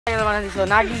বানা দিছো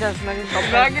নাগিন ডান্স নাগিন সব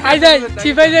আই যাই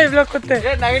চিপাই যাই ব্লগ করতে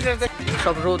নাগিন ডান্স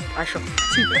সব রোদ আসো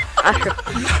আসো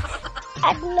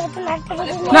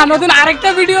না নতুন আরেকটা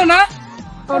ভিডিও না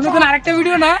নতুন আরেকটা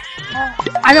ভিডিও না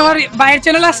আমি আমার বাইরের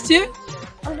চ্যানেল আসছি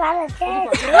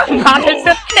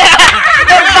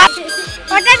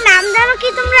ওটার নাম জানো কি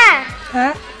তোমরা?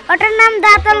 হ্যাঁ ওটার নাম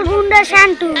দাঁতল গুন্ডা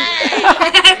শান্টু।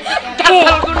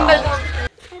 দাঁতল গুন্ডা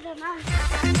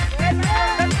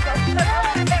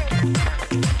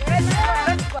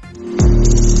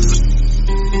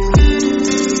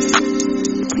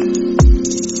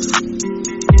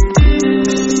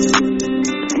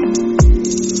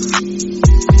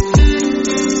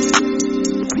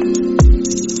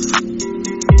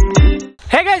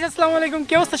আসসালামু আলাইকুম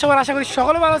কি অবস্থা সবার আশা করি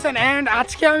সকলে ভালো আছেন এন্ড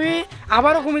আজকে আমি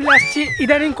আবারও কুমিল্লা আসছি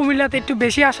ইদানিং কুমিল্লাতে একটু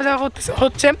বেশি আসা যাওয়া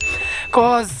হচ্ছে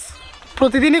কজ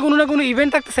প্রতিদিনই কোনো না কোনো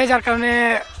ইভেন্ট থাকতেছে যার কারণে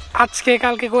আজকে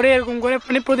কালকে করে এরকম করে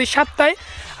মানে প্রতি সপ্তাহে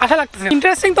আশা লাগতেছে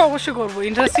ইন্টারেস্টিং তো অবশ্যই করবো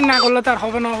ইন্টারেস্টিং না করলে তো আর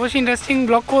হবে না অবশ্যই ইন্টারেস্টিং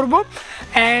ব্লগ করবো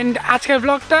অ্যান্ড আজকের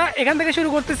ব্লগটা এখান থেকে শুরু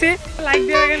করতেছি লাইক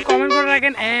দিয়ে রাখেন কমেন্ট করে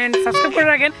রাখেন অ্যান্ড সাবস্ক্রাইব করে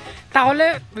রাখেন তাহলে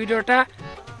ভিডিওটা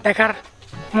দেখার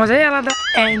মজাই আলাদা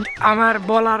অ্যান্ড আমার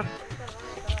বলার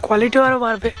কোয়ালিটিও আরও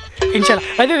বাড়বে ইনশাল্লাহ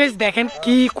হয়তো গাইস দেখেন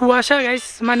কি কুয়াশা গাইস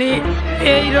মানে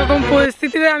এইরকম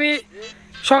পরিস্থিতিতে আমি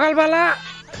সকালবেলা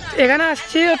এখানে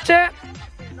আসছি হচ্ছে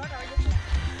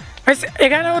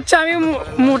এখানে হচ্ছে আমি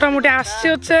মোটামুটি আসছি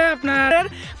হচ্ছে আপনার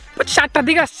 4টার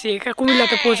দিকে আসছি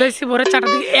কুমিল্লাতে পৌঁছাইছি ভোরের 4টার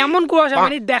দিকে এমন কুয়াশা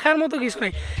মানে দেখার মতো কিছু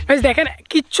নেই গাইস দেখেন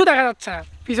কিচ্ছু দেখা যাচ্ছে না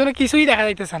পিছনে কিছুই দেখা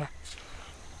যাইতেছে না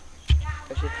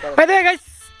হয়তো গাইস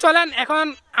চলেন এখন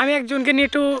আমি একজনকে নিয়ে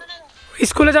একটু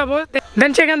স্কুলে যাবো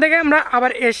দেন সেখান থেকে আমরা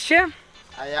আবার এসে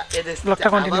ব্লগটা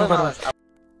কন্টিনিউ করবো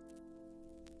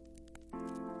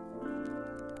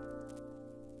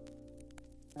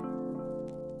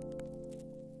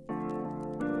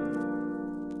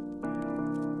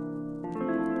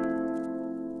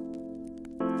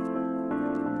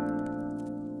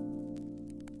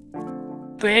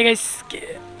তো এই গাইস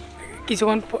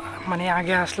কিছুক্ষণ মানে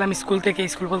আগে আসলাম স্কুল থেকে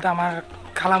স্কুল বলতে আমার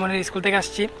খালামনের স্কুল থেকে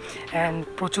আসছি অ্যান্ড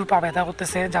প্রচুর পা ব্যথা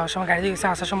করতেছে যাওয়ার সময় গাড়ি গেছে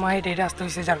আসার সময় ডেটে আসতে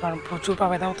হয়েছে যার কারণে প্রচুর পা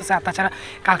ব্যথা করতেছে আর তাছাড়া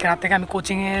কালকে রাত থেকে আমি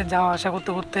কোচিংয়ে যাওয়া আসা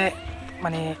করতে করতে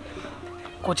মানে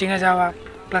কোচিংয়ে যাওয়া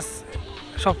প্লাস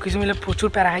সব কিছু মিলে প্রচুর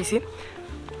প্যারা খাইছি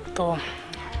তো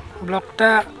ব্লগটা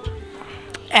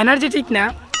এনার্জেটিক না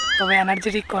তবে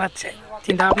এনার্জেটিক করাচ্ছে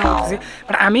চিন্তা ভাবনা করতেছি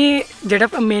বাট আমি যেটা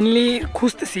মেনলি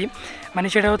খুঁজতেছি মানে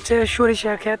সেটা হচ্ছে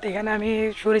সরিষার ক্ষেত এখানে আমি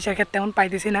সরিষার ক্ষেত তেমন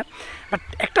পাইতেছি না বাট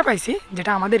একটা পাইছি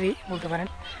যেটা আমাদেরই বলতে পারেন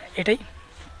এটাই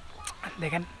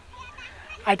দেখেন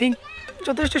আই থিঙ্ক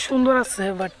যথেষ্ট সুন্দর আছে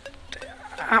বাট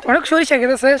অনেক সরিষা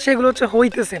ক্ষেত আছে সেগুলো হচ্ছে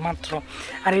হইতেছে মাত্র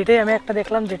আর এটাই আমি একটা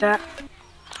দেখলাম যেটা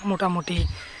মোটামুটি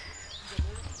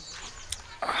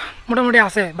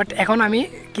আছে বাট এখন আমি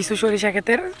কিছু সরিষা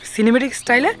ক্ষেতের সিনেমেটিক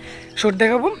স্টাইলে শট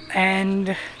দেখাবো অ্যান্ড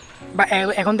বা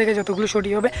এখন থেকে যতগুলো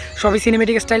শটই হবে সবই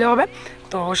সিনেমেটিক স্টাইলে হবে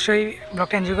তো অবশ্যই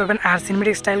ব্লগটা এনজয় করবেন আর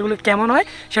সিনেমেটিক স্টাইলগুলো কেমন হয়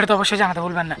সেটা তো অবশ্যই জানাতে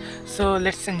ভুলবেন না সো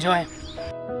লেটস এনজয়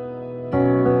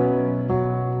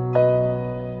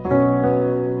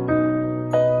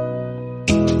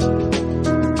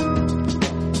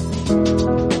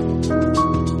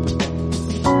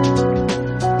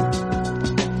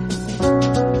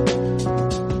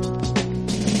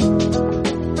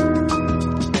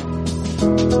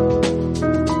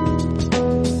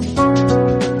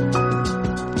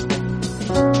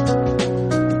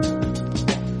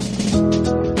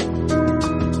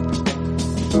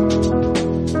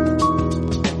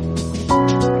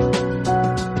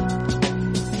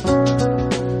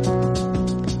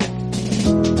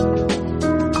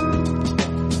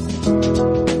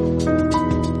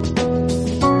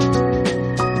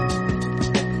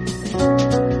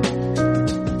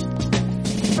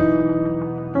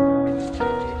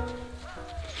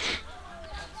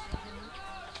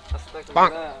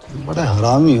बड़ा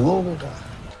हरामी हो बेटा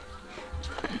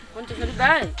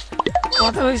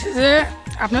কথা হয়েছে যে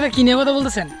আপনারা কি নিয়ে কথা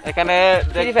বলতেছেন এখানে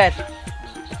ফ্রি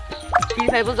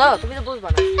ফায়ার বুঝো তুমি তো বুঝবা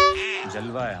না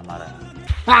जलवा है हमारा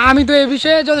আমি তো এই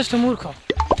বিষয়ে যথেষ্ট মূর্খ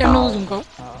কেন বুঝুন কও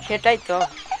সেটাই তো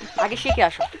আগে শিখে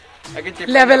আসো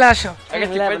লেভেলে আসো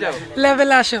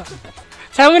লেভেলে আসো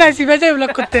সামনে আসি ভাই যাই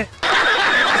ব্লগ করতে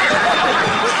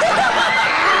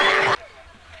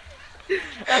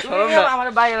আমার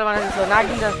বাইরে বানা দিছো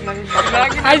নাগিন ডান্স নাগিন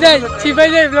আই যাই চিপাই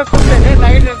যাই ব্লগ করতে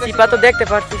চিপা তো দেখতে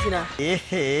পারতেছি না ए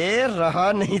रहा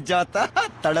नहीं जाता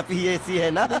तड़प ही ऐसी है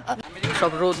ना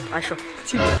সব রোদ আসো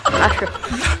আসো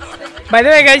বাই দ্য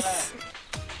ওয়ে গাইস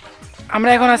আমরা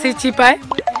এখন আছি চিপায়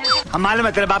हम मालूम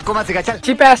है तेरे बाप को मत सिखा चल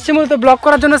চিপায় আসছি মূলত ব্লগ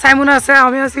করার জন্য সাইমন আছে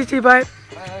আমি আছি চিপায়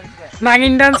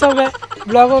নাগিন ডান্স হবে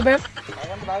ব্লগ হবে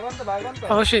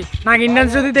অবশ্যই নাগিন ডান্স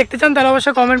যদি দেখতে চান তাহলে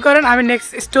অবশ্যই কমেন্ট করেন, আমি নেক্সট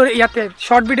স্টোরি ইয়াতে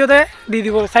শর্ট ভিডিওতে দিয়ে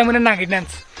দিব সাইমনের নাগিন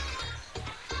ডান্স।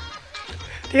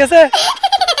 ঠিক আছে,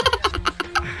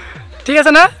 ঠিক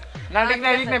আছে না? না ঠিক না,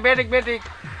 ঠিক না, বেঠিক বেঠিক,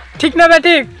 ঠিক না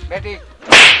বেঠিক? বেঠিক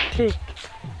ঠিক।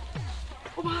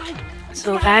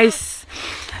 সো গাইস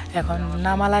এখন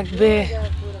নামা লাগবে।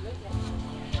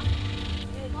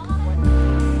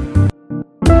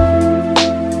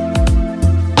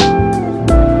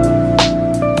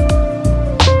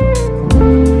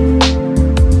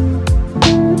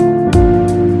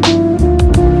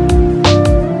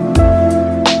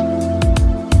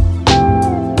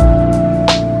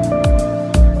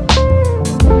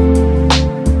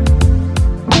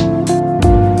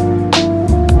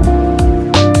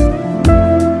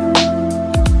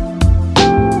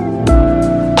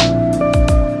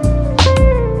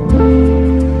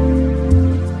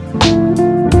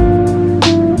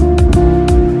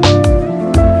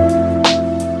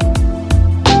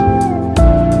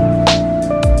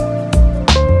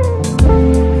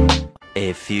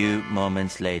 A few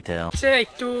moments later.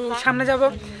 একটু সামনে যাব,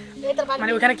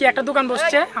 মানে ওখানে কি একটা দোকান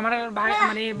বসছে, আমার ভাই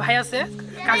মানে ভাই আছে,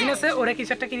 কাজিন আছে, ওরা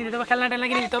কিছু একটা কিনে দিতে হবে, খেলনা টেলনা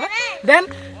কিনে দিতে হবে। দেন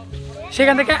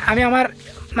সেখান থেকে আমি আমার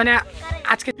মানে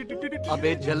আজকে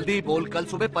अबे जल्दी बोल, कल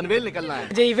सुबह पनवेल निकलना है।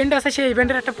 যে ইভেন্ট আছে সেই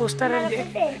ইভেন্টের একটা পোস্টারের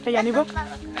একটা ইয়া নিব,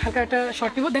 হালকা একটা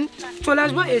শর্ট নিব, দেন চলে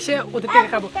আসবো, এসে ওদের থেকে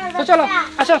খাবো। তো চলো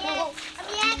আসো।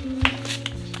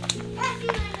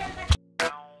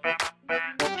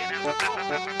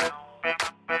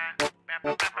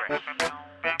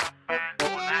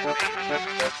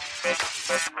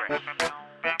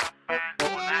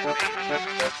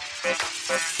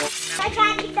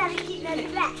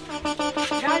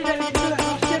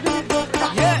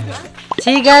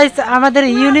 জি গাইস, আমাদের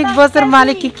ইউনিক বসের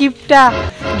মালিক কি কিপটা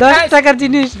 10 টাকার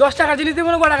জিনিস, 10 টাকা জিনিস দিব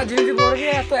না, কয় টাকা জিনিস দিব? ওরে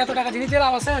এত টাকা জিনিস দিলে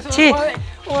আছে?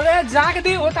 ওরে যাকে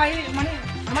দিই ও তাই, মানে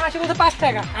আমার আসে বলতে 5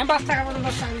 টাকা, আমি 5 টাকা বলতে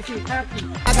 10 টাকা দিচ্ছি।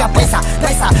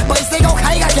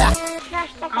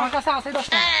 আমার কাছে আছে 10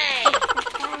 টাকা।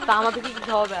 তা আমাদের কি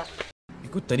খাওয়াবে?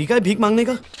 कोई तरीका है भीख मांगने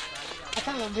का?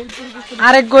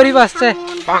 আরেক গরিব আসছে,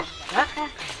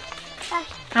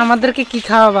 আমাদেরকে কি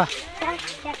খাওয়াবা?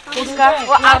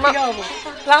 ও আরমান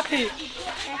লাথি।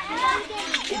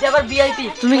 এটা আবার ভিআইপি।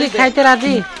 তুমি কি খাইতে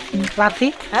রাজি? লাথি?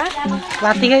 হ্যাঁ,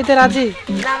 লাথি খাইতে রাজি?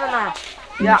 না না না,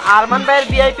 ইয়া আরমান ভাইয়ের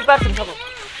ভিআইপি পার্সেল খাবো।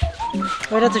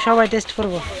 ওইটা তো সবাই টেস্ট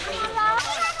করবো।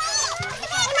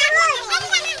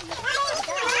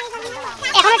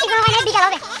 এখনো ঠিক হয় না, বিকাল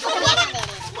হবে।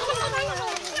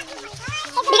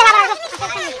 বিকাল আবার আসো।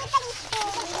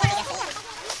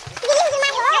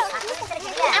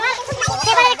 আমার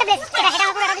ফেভারিট একটা বেস্ট, এটা হেডা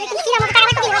করে রাখলে কি নাম টাকা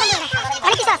টাকা দিবে,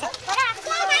 অনেক কিছু আছে।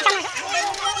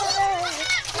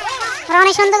 ওরা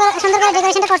অনেক সুন্দর সুন্দর করে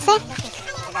ডেকোরেশনটা করছে।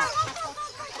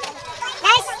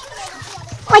 গাইস,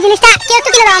 ওই জিনিসটা কেউ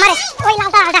একটু কিনে দাও আমারে, ওই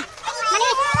লালটা আলটা, মানে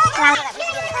লাল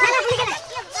না না ভুলে গেলে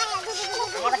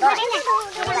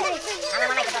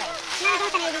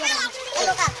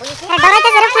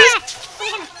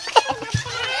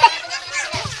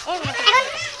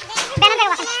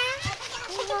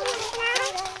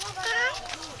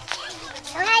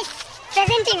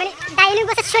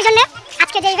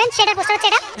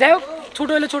যাই হোক, ছোট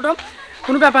হলে ছোট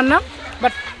কোনো ব্যাপার না,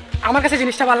 বাট আমার কাছে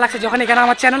জিনিসটা ভালো লাগছে যখন এখানে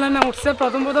আমার চ্যানেলের নাম উঠছে।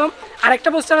 প্রথম আরেকটা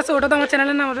পোস্টার আছে, ওটা তো আমার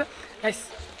চ্যানেলের নাম হবে।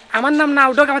 আমার নাম না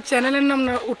উঠুক, আমার চ্যানেলের নাম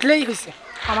না উঠলেই হয়েছে,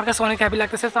 আমার কাছে অনেক হ্যাপি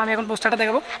লাগতেছে। তো আমি এখন পোস্টারটা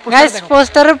দেখাবো। গাইস,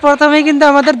 পোস্টারের প্রথমেই কিন্তু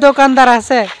আমাদের দোকানদার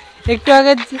আছে, একটু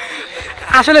আগে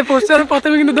আসলে পোস্টারের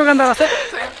প্রথমে কিন্তু দোকানদার আছে।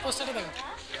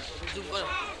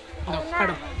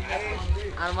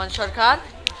 আরমান সরকার,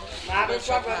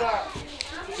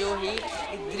 জহি,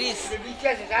 ইদ্রিস,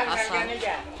 হাসান,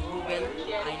 রুবেল,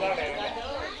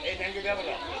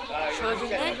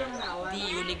 সৌজন্যে দি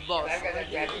ইউনিক বস।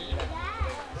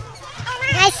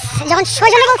 গাইস, যখন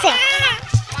সৌজন্য বলছে,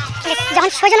 যখন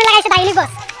সৌজন্য লাগাইছে দা ইউনিক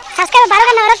বস, সাবস্ক্রাইবার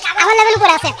 12 না আমার লেভেল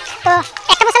উপরে আছে। তো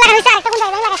একটা বছর লাগানো হয়েছে, আরেকটা কোন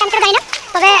জায়গায় লাগাইছে আমি জানি না,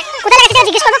 তবে কোথায় লাগাইছে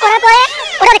জিজ্ঞেস করবো, করার পরে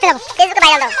ওটা দেখতে যাবো। ফেসবুকে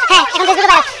ভাইরাল দাও। হ্যাঁ, এখন ফেসবুকে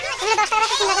ভাইরাল। তুমি 10 টাকা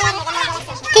কিনবা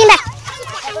কিনবা।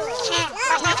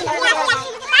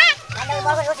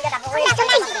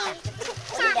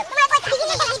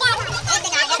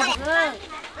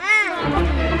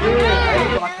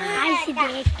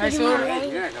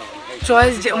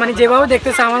 চয়েস মানে যেভাবে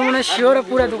দেখতেছে আমার মনে হয় শিওর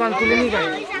পুরো দোকান খুলে নিয়ে গেল,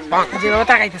 যেভাবে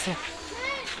তাকাইতেছে।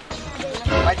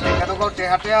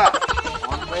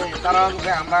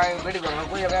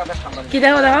 কি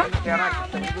দেখো দেখো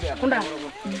কোনটা?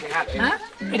 হ্যাঁ,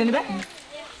 এটা নিবে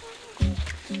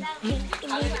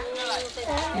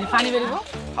পানি বেরোবো,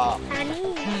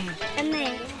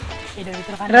 এটার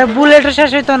ভিতরে বুলেট শেষ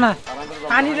হইতো না।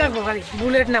 পানি লাগবো খালি,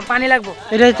 বুলেট না পানি লাগবো।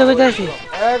 এটাই তো কইতাছি।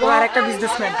 ও আর একটা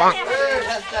বিজনেসম্যান।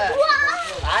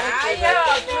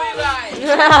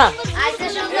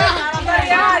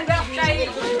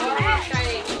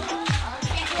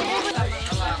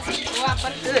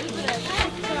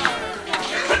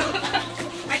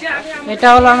 এটা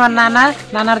হলো আমার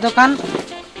নানার দোকান।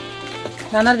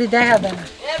 নানার দি দেখা দেয় না।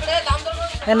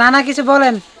 নানা কিছু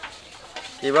বলেন।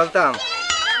 কি বলতাম?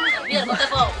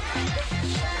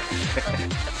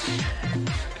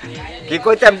 কি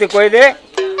কইতাম তুই কই দে।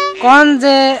 কোন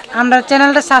যে আমরা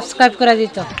চ্যানেলটা সাবস্ক্রাইব করে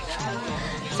দিত।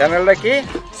 চ্যানেলটা কি?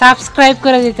 সাবস্ক্রাইব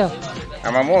করে দিত।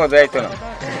 আমার মুখ যাইতো না।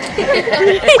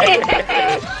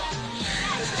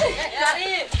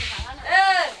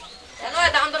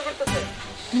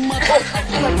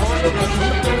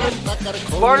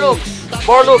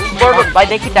 ভাই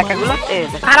দেখি টাকাগুলো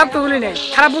খারাপ তো বলি নাই,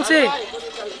 খারাপ বলছে।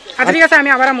 আচ্ছা ঠিক আছে, আমি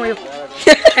আবার আমো 100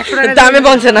 টাকা দামে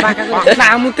বলছে না। না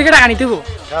আমুর থেকে টাকা নিতে হবো।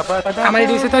 আমার এই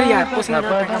দিছে তোর ইয়ার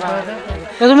 25,000 টাকা।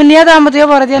 তো তুমি নিয়ে দাও, আমরা তুইও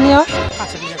বড় দিয়ে নিও।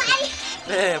 আচ্ছা ঠিক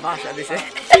আছে।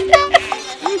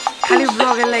 খালি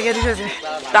ব্লগের লাগে দিতেছে।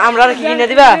 তা আমরা কি কিনে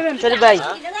দিবা শরীফ ভাই?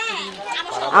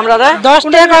 আমরা 10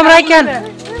 টাকা কম রাখেন।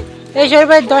 এই শরীফ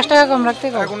ভাই 10 টাকা কম রাখতে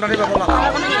কও।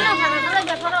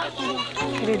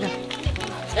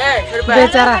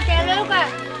 বেচারা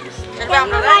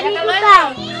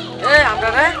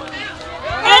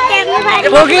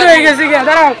ফকির হয়ে গেছি কে?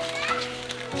 দাঁড়াও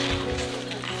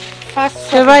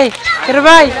ভাই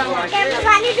ভাই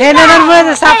হে নানার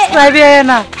মধ্যে সাবস্ক্রাইব হয়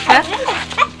না।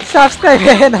 সাবস্ক্রাইব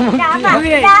হয় না।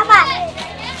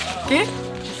 কি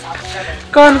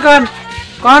কোন কোন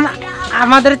কোন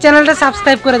আমাদের চ্যানেলটা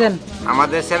সাবস্ক্রাইব করে দেন।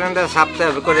 আমাদের চ্যানেলটা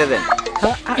সাবস্ক্রাইব করে দেন।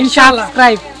 ইনশাআল্লাহ।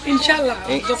 সাবস্ক্রাইব ইনশাআল্লাহ।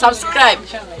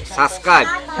 সাবস্ক্রাইব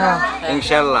হ্যাঁ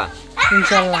ইনশাআল্লাহ।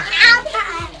 ইনশাআল্লাহ।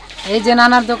 এই যে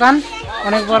নানার দোকান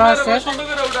অনেক বড় আছে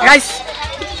গাইস।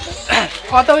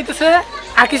 কত হইতেছে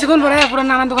আর কিছুক্ষণ পরে পুরো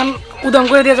নানার দোকান উদম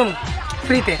করে দিয়ে যাবো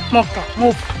ফ্রিতে। মুক্ত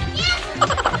মুভ।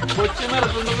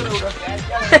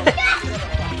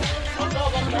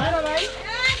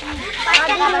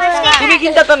 তুমি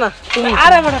কিনতে তো না তুমি।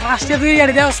 আরে বড় ফার্স্টে তুই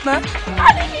গাড়ি দেওস না।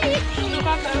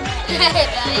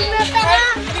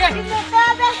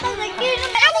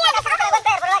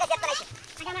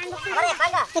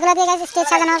 এগুলো দিয়ে গাইস স্টেজ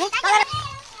সাজানো হবে।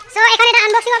 সো এখানে এটা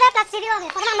আনবক্সিং হবে প্লাস রিভিউ হবে।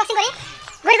 প্রথমে আনবক্সিং করি।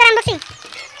 ঘুরে ঘুরে আনবক্সিং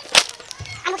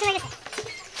হয়ে গেছে।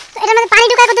 তো এটার মধ্যে পানি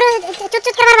ঢুকায় কত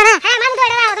চুটচুট করে মারবা না? হ্যাঁ মারবো তো,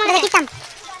 এটা তোমাদের দেখাচ্ছিলাম।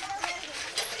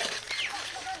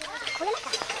 খুলে না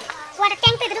ওয়াটার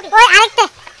ট্যাঙ্ক তো ঢুকি। ওই আরেকটা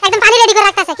একদম পানি রেডি করে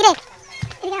রাখতেছে। কি রে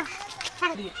এদিকে আও।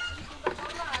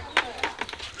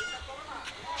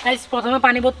 গাইস প্রথমে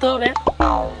পানি ভরতে হবে।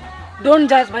 ডোন্ট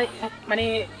জাজ ভাই, মানে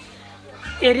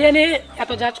এরিয়া নিয়ে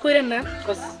এত জাজ করেন না,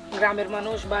 গ্রামের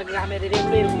মানুষ বা গ্রামের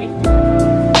এরিয়াগুলো এরকমই।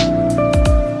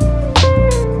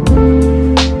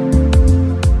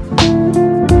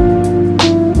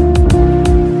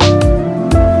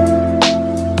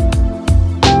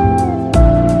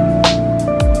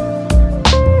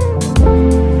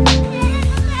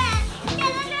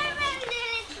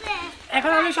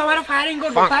 এখন আমি সবার ফায়ারিং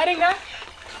করবো। ফায়ারিং না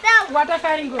ওয়াটার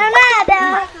ফায়ারিং করবো।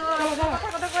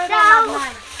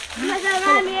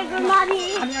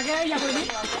 আমি আগে ইয়া করে দিই।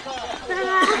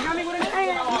 আমি করে দিই।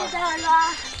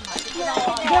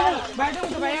 বাইরে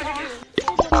তো ভাই আগে।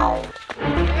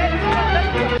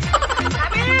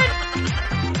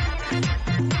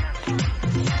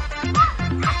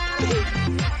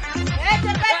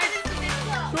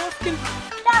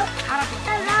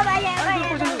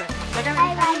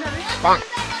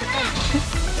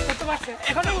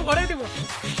 এখন ঘরে দিব।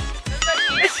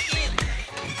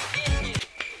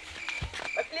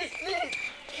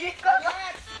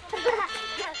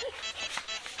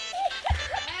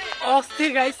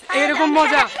 অস্থির গাইস, এরকম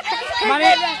মজা মানে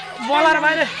বলার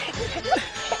বাইরে।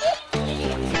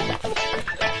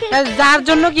 যার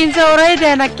জন্য কিনছে ওরাই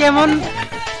দেয় না।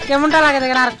 কেমনটা লাগে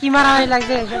দেখেন। আর কি মারা হয়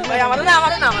লাগছে।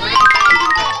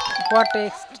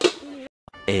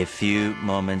 A few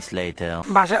moments later.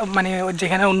 বাসা মানে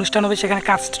যেখানে অনুষ্ঠান হবে সেখানে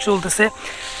কাজ চলতেছে,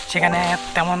 সেখানে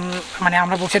তেমন মানে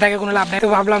আমরা বসে থাকে কোনো লাভ নেই। তো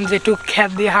ভাবলাম যে একটু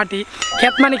ক্ষেত দিয়ে হাঁটি।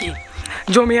 ক্ষেত মানে কি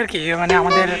জমি আর কি। মানে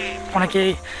আমাদের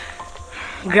অনেকেই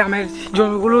গ্রামের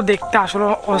জমিগুলো দেখতে আসলে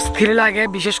অস্থির লাগে,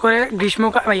 বিশেষ করে গ্রীষ্ম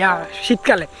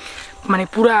শীতকালে। মানে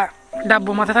পুরা ডাব্য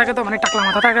মাথা থাকে তো, মানে টাকলা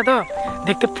মাথা থাকে তো,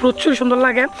 দেখতে প্রচুর সুন্দর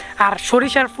লাগে। আর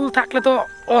সরিষার ফুল থাকলে তো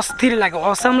অস্থির লাগে,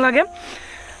 অসাম লাগে।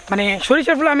 মানে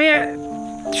সরিষার ফুল আমি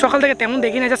সকাল থেকে তেমন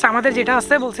দেখি না, জাস্ট আমাদের যেটা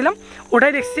আছে বলছিলাম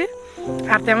ওটাই দেখছি।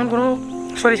 আর তেমন কোনো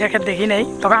সরিষা ক্ষেত দেখি নাই।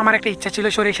 তবে আমার একটা ইচ্ছা ছিল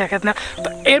সরিষা ক্ষেত না। তো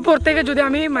এরপর থেকে যদি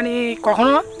আমি মানে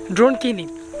কখনো ড্রোন কিনি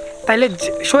তাইলে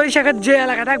সরিষাঘাট যে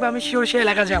এলাকা থাকবে আমি শিওর সেই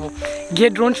এলাকা যাবো, গিয়ে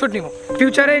ড্রোন শ্যুট নিব।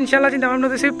 ফিউচারে ইনশাল্লাহ চিন্তা ভাবনা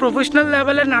করতেছি প্রফেশনাল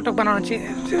লেভেলের নাটক বানানোর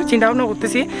চিন্তা ভাবনা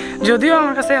করতেছি। যদিও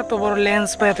আমার কাছে এত বড় লেন্স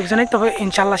বা এত কিছু নেই, তবে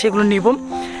ইনশাল্লাহ সেগুলো নিব।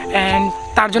 অ্যান্ড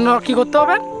তার জন্য কী করতে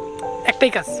হবে,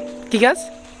 একটাই কাজ। কী কাজ?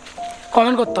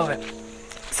 কমেন্ট করতে হবে,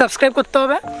 সাবস্ক্রাইব করতে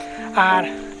হবে, আর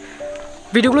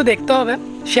ভিডিওগুলো দেখতে হবে,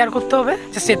 শেয়ার করতে হবে,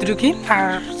 জাস্ট এতটুকুই। আর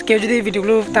কেউ যদি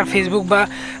ভিডিওগুলো তার ফেসবুক বা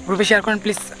গ্রুপে শেয়ার করেন,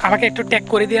 প্লিজ আমাকে একটু ট্যাগ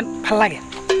করে দিন, ভালো লাগে,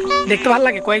 দেখতে ভালো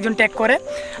লাগে, কয়েকজন ট্যাগ করে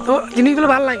তো জিনিসগুলো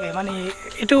ভালো লাগে, মানে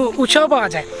একটু উৎসাহ পাওয়া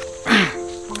যায়।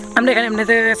 আমরা এখানে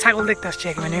এমনিতে ছাগল দেখতে আসছি,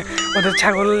 মানে ওদের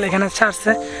ছাগল এখানে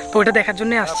ছাড়ছে, তো ওইটা দেখার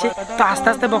জন্যই আসছি। তো আস্তে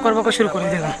আস্তে বকর বকর শুরু করে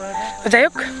দিলাম। তো যাই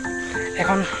হোক,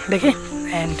 এখন দেখি।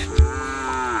 অ্যান্ড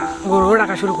গরুও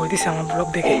ডাকা শুরু করে দিচ্ছে আমার ব্লগ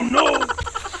দেখে।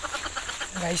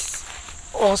 গাইস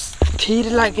অস্থির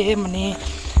লাগে, মানে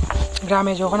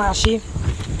গ্রামে যখন আসি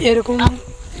এরকম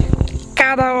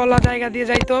কাদাওয়ালা জায়গা দিয়ে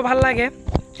যাইতেও ভাল লাগে।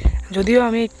 যদিও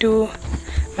আমি একটু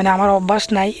মানে আমার অভ্যাস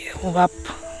নাই, ও বাপ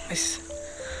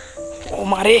ও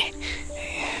মারে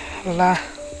আল্লাহ।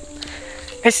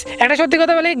 একটা সত্যি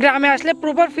কথা বলি, গ্রামে আসলে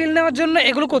প্রপার ফিল নেওয়ার জন্য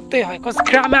এগুলো করতেই হয়।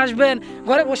 গ্রামে আসবেন,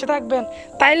 ঘরে বসে থাকবেন,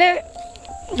 তাইলে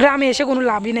গ্রামে এসে কোনো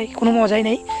লাভই নেই, কোনো মজাই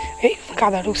নেই। এই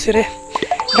কাদা ঢুকছে রে।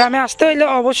 গ্রামে আসতে হইলে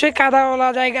অবশ্যই কাদাওয়ালা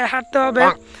জায়গায় হাঁটতে হবে,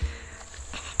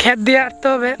 ক্ষেত দিয়ে হাঁটতে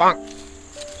হবে,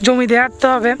 জমি দিয়ে হাঁটতে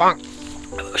হবে,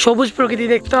 সবুজ প্রকৃতি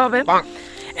দেখতে হবে,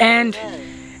 অ্যান্ড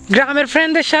গ্রামের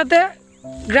ফ্রেন্ডদের সাথে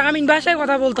গ্রামীণ ভাষায়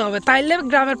কথা বলতে হবে, তাইলে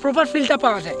গ্রামের প্রপার ফিলটা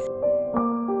পাওয়া যায়।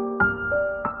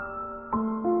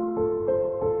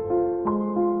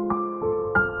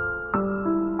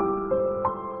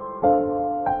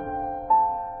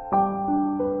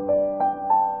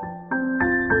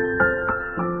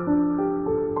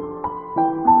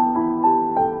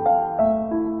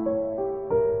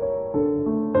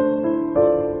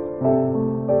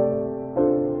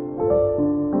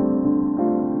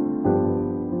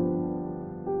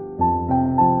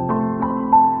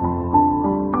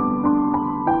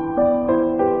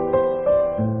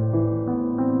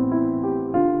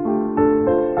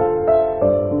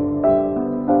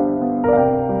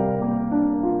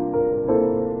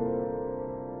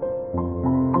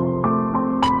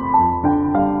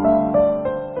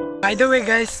 বাই দ্য ওয়ে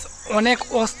গাইস, অনেক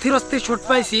অস্থির শ্যুট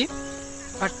পাইছি,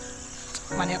 বাট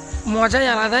মানে মজাই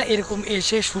আলাদা এরকম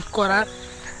এসে শ্যুট করার।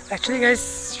 অ্যাকচুয়ালি গাইস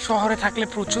শহরে থাকলে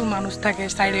প্রচুর মানুষ থাকে,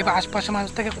 সাইডে বা আশপাশে মানুষ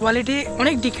থাকে, কোয়ালিটি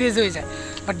অনেক ডিক্রিজ হয়ে যায়।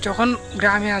 বাট যখন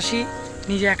গ্রামে আসি,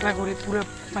 নিজে একলা করে পুরো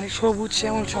মানে সবুজ,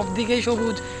 যেমন সব দিকেই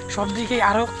সবুজ, সব দিকেই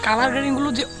আরও কালার গ্রেডিংগুলো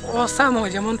যে অসাম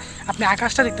হয়, যেমন আপনি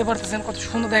আকাশটা দেখতে পারতেছেন কত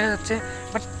সুন্দর দেখা যাচ্ছে।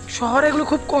 বাট শহরে এগুলো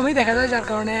খুব কমই দেখা যায়, যার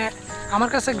কারণে আমার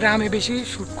কাছে গ্রামে বেশি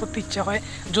শ্যুট করতে ইচ্ছা হয়।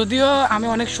 যদিও আমি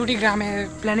অনেক শ্যুটই গ্রামে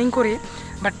প্ল্যানিং করি,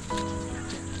 বাট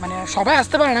মানে সবাই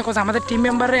আসতে পারে না, আমাদের টিম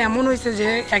মেম্বাররা এমন হয়েছে যে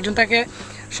একজন থাকে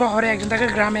শহরে, একজন থাকে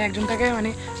গ্রামে, একজন থাকে মানে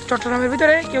চট্টগ্রামের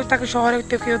ভিতরে, কেউ থাকে শহরে,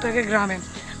 কেউ থাকে গ্রামে,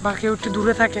 বা কেউ একটু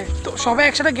দূরে থাকে। তো সবাই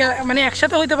একসাথে মানে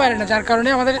একসাথে হইতে পারে না, যার কারণে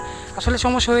আমাদের আসলে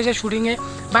সমস্যা হয়ে যায় শুটিংয়ে।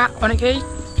 বা অনেকেই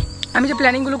আমি যে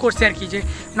প্ল্যানিংগুলো করছি আর কি, যে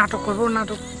নাটক করবো,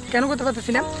 নাটক কেন করতে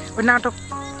পারতেছি না, ওই নাটক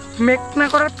মেক না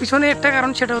করার পিছনে একটা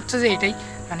কারণ, সেটা হচ্ছে যে এটাই,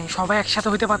 মানে সবাই একসাথে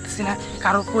হইতে পারতেছি না।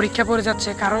 কারো পরীক্ষা পড়ে যাচ্ছে,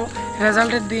 কারো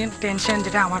রেজাল্টের দিন টেনশন,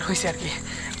 যেটা আমার হয়েছে আর কি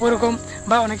ওরকম,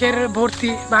 বা অনেকের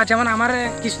ভর্তি, বা যেমন আমার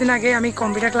কিছুদিন আগে আমি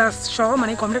কম্পিউটার ক্লাস সহ,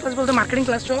 মানে কম্পিউটার ক্লাস বলতে মার্কেটিং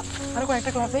ক্লাস সহ আরও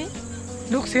কয়েকটা ক্লাসেই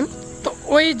ঢুকছি। তো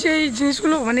ওই যে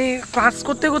জিনিসগুলো মানে ক্লাস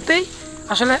করতে করতেই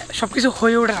আসলে সব কিছু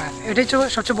হয়ে ওঠে না, এটাই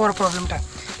সবচেয়ে বড় প্রবলেমটা।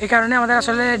 এই কারণে আমাদের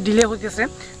আসলে ডিলে হইতেছে।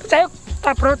 তো যাই হোক,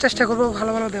 তারপরেও চেষ্টা করবো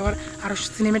ভালো ভালো দেওয়ার, আরও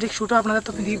সিনেমেটিক শ্যুটও আপনাদের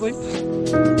তো দিবই।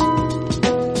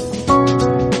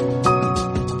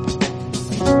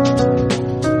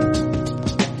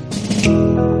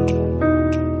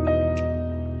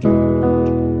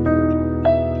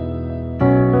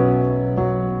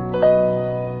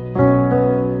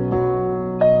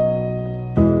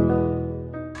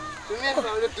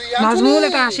 নাজমুল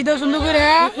একটা হাসি দাও, সুন্দর করে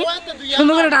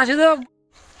একটা হাসি দাও,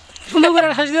 সুন্দর করে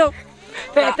হাসি দাও।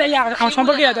 আমার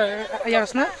সম্পর্কে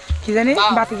ইয়াস না কি জানি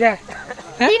বাতি যায়,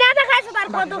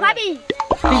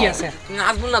 ঠিক আছে।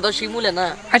 নাজমুল না তো শিমুলে না।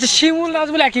 আচ্ছা শিমুল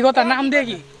নাজমুল একই কথা, নাম দিয়ে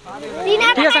কি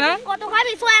ঠিক আছে না?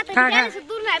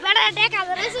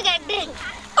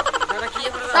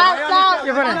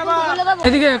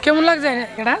 এদিকে কেমন লাগছে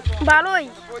এটা? ভালোই,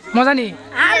 মজা নি?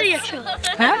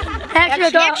 হ্যাঁ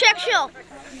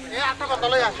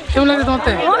কেমন লাগছে তোমার?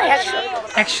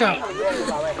 100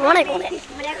 অনেক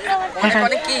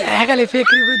হ্যাঁ, খালি ফেক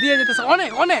রিভিউ দিয়ে যেতেছে, অনেক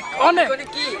অনেক অনেক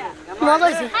মজা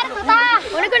হয়েছে,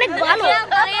 অনেক অনেক ভালো।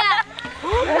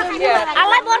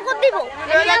 আল্লাহ বরকত দিব।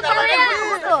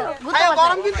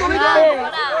 গরম কিন্তু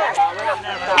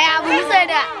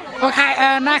ও খায়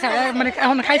না খায় মানে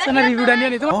এখন খাইছে না রিভিউটা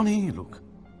নিয়ে নিতো कौन है ये लोग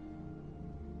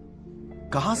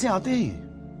कहाँ से आते हैं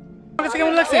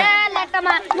কেমন লাগছে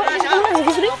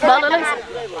ভালো লাগছে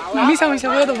মিশা মিশা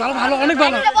বলে তো ভালো ভালো অনেক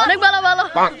ভালো অনেক ভালো ভালো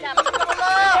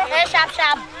এই সাপ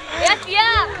সাপ এ টিয়া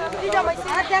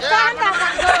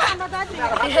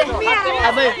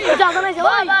আবে যাও না যাও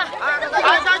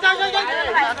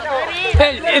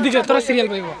এই এদিকে তোরা সিরিয়াল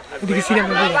পাইবো এদিকে সিরিয়াল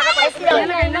পাইবো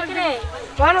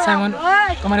সাইমন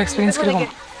তোমার এক্সপেরিয়েন্স কিরকম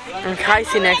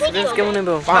খাইছি না এক্সপেরিয়েন্স কেমন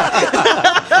হবে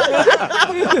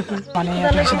মানে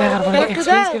আপনার সাথে দেখার পরে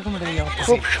এক্সপেরিয়েন্স কিরকম হয়ে গেল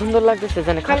খুব সুন্দর লাগতেছে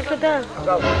জানে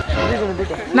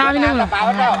না আমি নেব না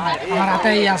আমার হাতে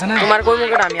এই আছে না তোমার কই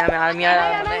মুখটা আমি আর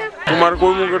तुम्हारे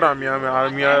कोई मुकट आर्मी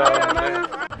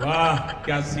वाह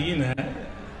क्या सीन है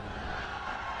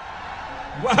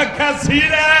वाह क्या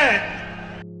सीन है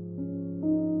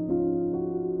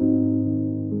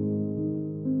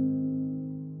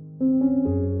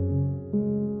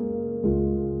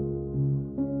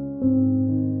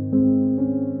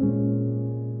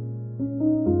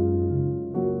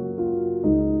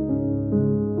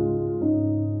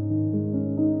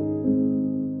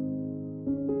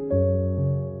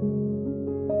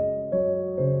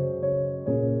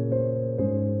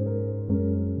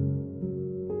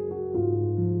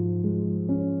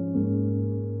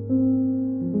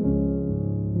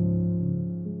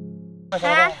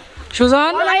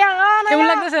সুজন কেমন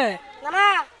লাগতেছে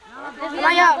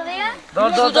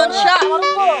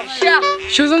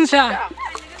সুজন শাহ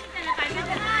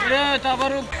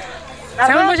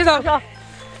সাইমন বসে দাও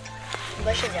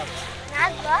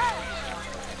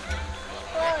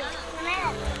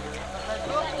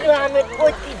গ্রামের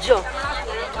ঐতিহ্য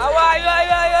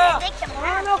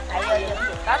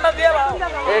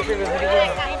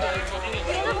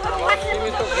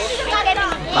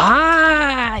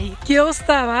ভাই কি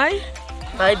অবস্থা ভাই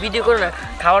ভাই ভিডিও করো না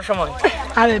খাওয়ার সময়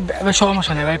আরে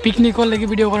সমস্যা নেই ভাই পিকনিক করলে কি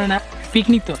ভিডিও করে না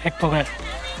পিকনিক তো এক প্রকার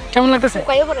কেমন লাগতেছে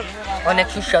অনেক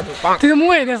সুস্বাদু তুই তো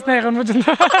মুয়ে গেছ না এখন পর্যন্ত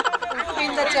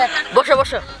বসো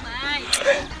বসো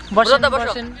বসেন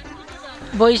বসেন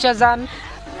বইসা যান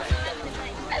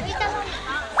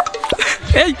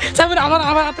এই সাইমন আমার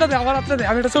হাতটা দে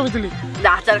আমি একটা ছবি তুলি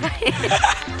আচার খাই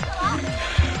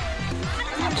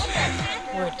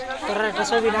তোর একটা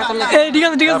ছবি না করলে এই ঠিক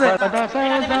আছে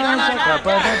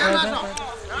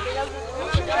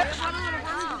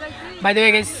By the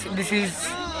way guys, this is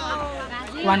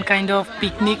one kind of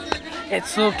picnic.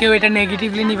 So কেউ এটা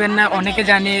নেগেটিভলি নেবেন না অনেকে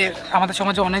জানে আমাদের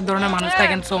সমাজে অনেক ধরনের মানুষ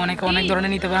থাকেন সো অনেকে অনেক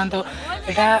ধরনের নিতে পারেন তো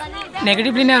এটা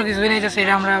নেগেটিভলি নেওয়ার কিছু নেই জাস্ট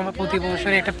এটা আমরা প্রতি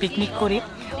বছরে একটা পিকনিক করি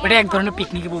ওটা এক ধরনের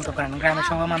পিকনিকই বলতে পারেন গ্রামের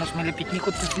সবাই মানুষ মিলে পিকনিক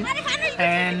করতেছি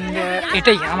অ্যান্ড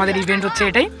এটাই আমাদের ইভেন্ট হচ্ছে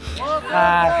এটাই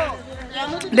আর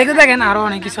দেখতে দেখেন আরও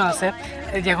অনেক কিছু আছে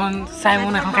যখন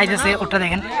সাইমন এখন খাইতেছে ওটা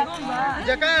দেখেন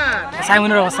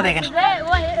সাইমনের অবস্থা দেখেন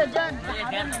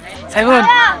সাইমন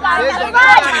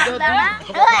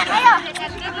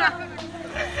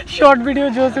শর্ট ভিডিও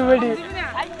জোসু ভিডিও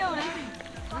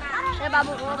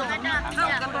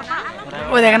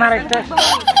ও দেখেন আর একটা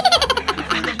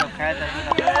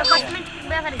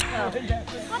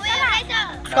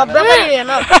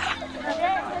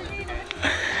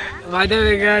By the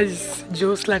way guys,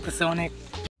 জোস লাগতেছে অনেক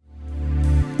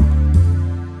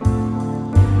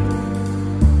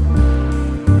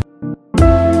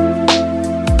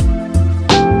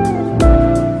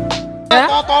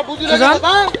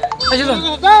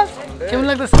কেমন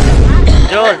লাগতেছে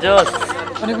জোস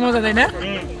অনেক মজা তাই না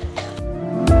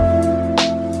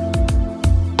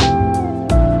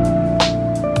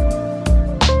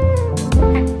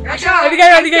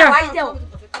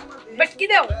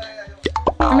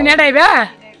তুমি নেট আইবে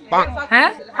হ্যাঁ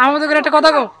আমাদের করে একটা কথা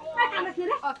কও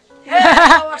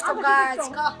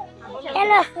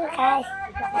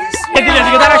এদিকে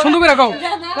এদিকে দাঁড়া সুন্দর করে কও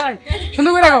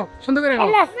সুন্দর করে কও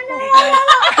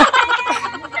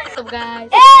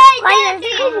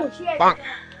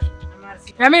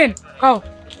Yamin, go.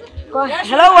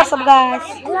 Hello, what's up guys?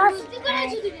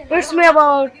 It's me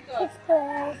about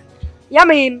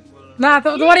Yamin. না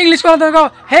তোমার ইংলিশ কথা কও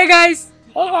হে গাইস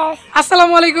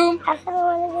আসসালামু আলাইকুম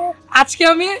আজকে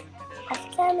আমি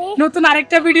নতুন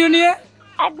আরেকটা ভিডিও নিয়ে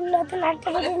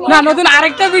নতুন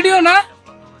আরেকটা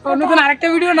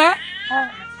ভিডিও না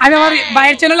আমি আমার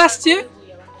ভাইয়ের চ্যানেল আসছি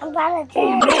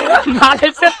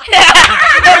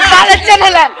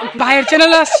ভাইয়ের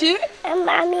চ্যানেল আসছি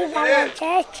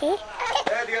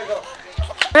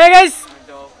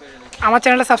আমার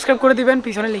চ্যানেলটা সাবস্ক্রাইব করে দিবেন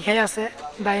পিছনে লেখাই আছে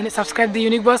সাবস্ক্রাইব দি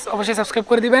ইউনিক বস অবশ্যই সাবস্ক্রাইব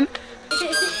করে দিবেন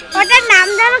ওটার নাম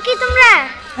জানো কি তোমরা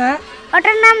হ্যাঁ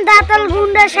ওটার নাম দাঁতল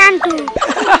গুন্ডা শান্টু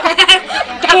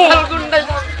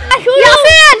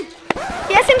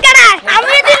ইয়াসিন কারা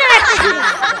আমি দিন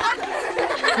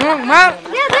মার